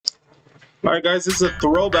Alright guys, this is a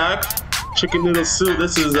throwback Chicken Noodle Soup.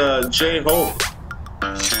 This is J-Hope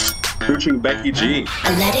featuring Becky G.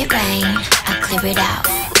 I let it rain, I clear it out.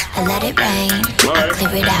 I let it rain, I clear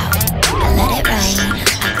it out. I let it rain,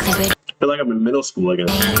 I clear it out. I feel like I'm in middle school again.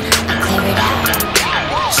 I clear it out.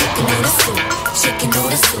 Chicken noodle soup, chicken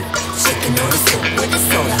noodle soup, chicken noodle soup with a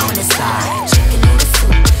soda on the side. Chicken noodle soup,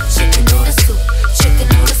 chicken noodle soup, chicken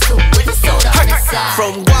noodle soup with a soda on the side.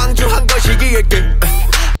 From Gwangju 한 거시기에.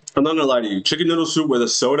 I'm not gonna lie to you, chicken noodle soup with a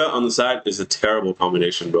soda on the side is a terrible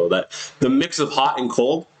combination, bro. That the mix of hot and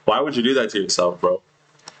cold, why would you do that to yourself, bro?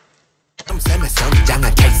 Popping,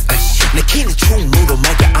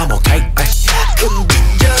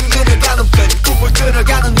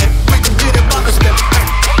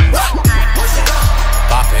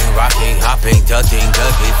 rocking, hopping, touching,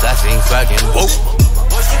 cooking, flashing, swagging, whoa.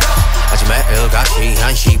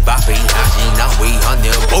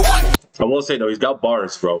 I will say though, he's got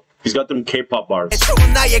bars, bro. He's got them K-pop bars.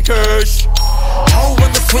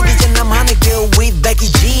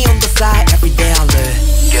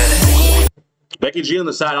 Becky G on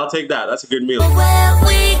the side, I'll take that. That's a good meal. Where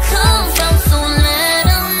we come from, so let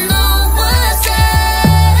 'em know what's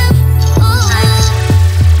up.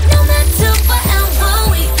 No matter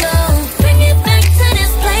wherever we go, bring it back to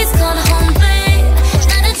this place called home, babe.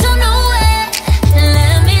 Now that you know it,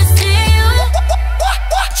 let me see you.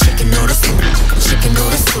 Chicken noodle soup, chicken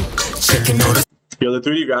noodle soup, chicken noodle soup. Yo, the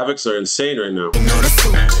 3D graphics are insane right now. Chicken noodle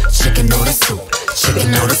soup, chicken noodle soup,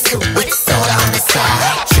 chicken noodle soup with soda on the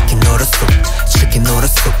side. Chicken noodle soup, chicken noodle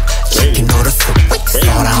soup, chicken noodle soup with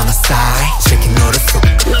soda on the side. Chicken noodle soup,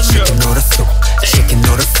 chicken noodle soup, chicken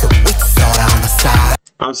noodle soup with soda on the side.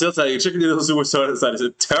 I'm still telling you, chicken noodle soup with soda on the side is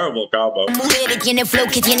a terrible combo. Mujer tiene flow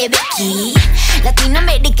que tiene Becky.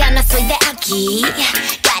 Latinoamericana soy de aquí.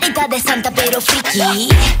 Carita de santa pero friki.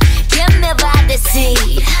 ¿Quién me va a decir?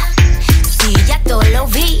 Sí, ya todo lo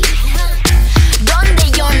vi. Donde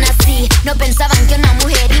yo nací, no pensaban que una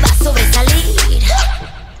mujer iba a sobresalir.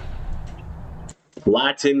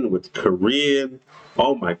 Latin with Korean.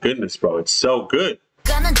 Oh my goodness, bro, it's so good.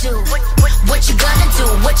 Gonna do what you gonna do,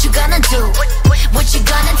 what you gonna do, what you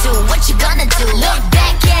gonna do, what you gonna do. Look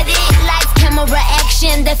back at it, lights, camera,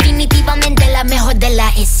 action. Definitivamente la mejor de la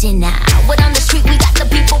escena. What on the street, we got the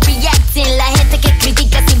people reacting. La gente que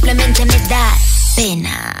critica simplemente me da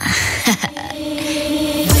pena.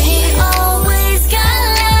 We always got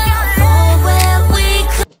love for where we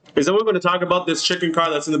come. Is someone going to talk about this chicken car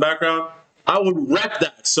that's in the background? I would rep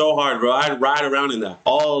that so hard, bro. I'd ride around in that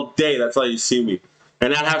all day. That's how you see me.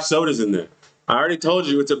 And I'd have sodas in there. I already told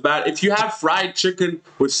you it's a bad... If you have fried chicken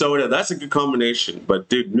with soda, that's a good combination. But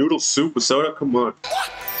dude, noodle soup with soda? Come on.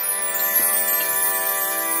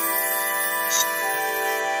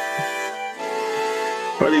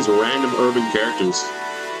 What are these random urban characters?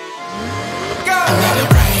 I let it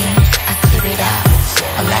rain, I clear it out.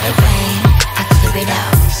 I let it rain, I clear it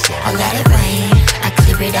out. I let it rain, I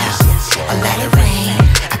clear it out. I let it rain,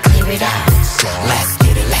 I clear it out. Let's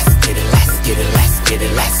get it, let's get it, let's get it, let's get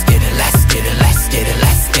it, let's get it, let's get it, let's get it,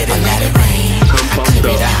 let's get it. I let it rain, I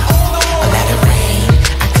clear it out. I let it rain,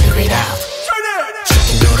 I clear it out.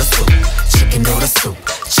 Chicken noodle soup, chicken noodle soup,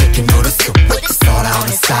 chicken noodle soup with the soda on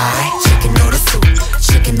the side. Chicken noodle soup,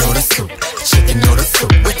 chicken noodle soup, chicken noodle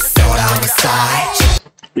soup with the soda on the side.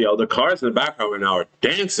 Yo, the cars in the background right now are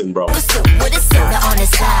dancing, bro. Soup with a soda on the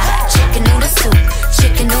side. Chicken noodle soup,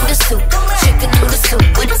 chicken noodle soup, chicken noodle soup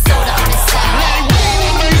with a soda on the side.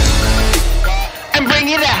 And bring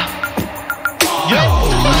it out. Yo.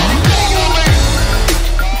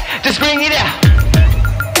 Just bring it out.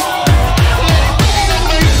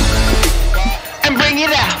 And bring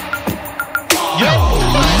it out. Yo.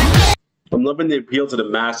 I'm loving the appeal to the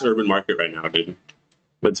mass urban market right now, dude.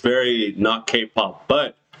 It's very not K-pop,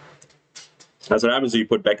 but that's what happens when you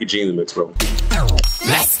put Becky G in the mix, bro.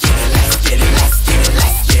 Let's get it, let's get it, let's get it,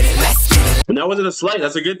 let's get it, let's get it. And that wasn't a slight.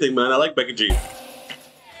 That's a good thing, man. I like Becky G.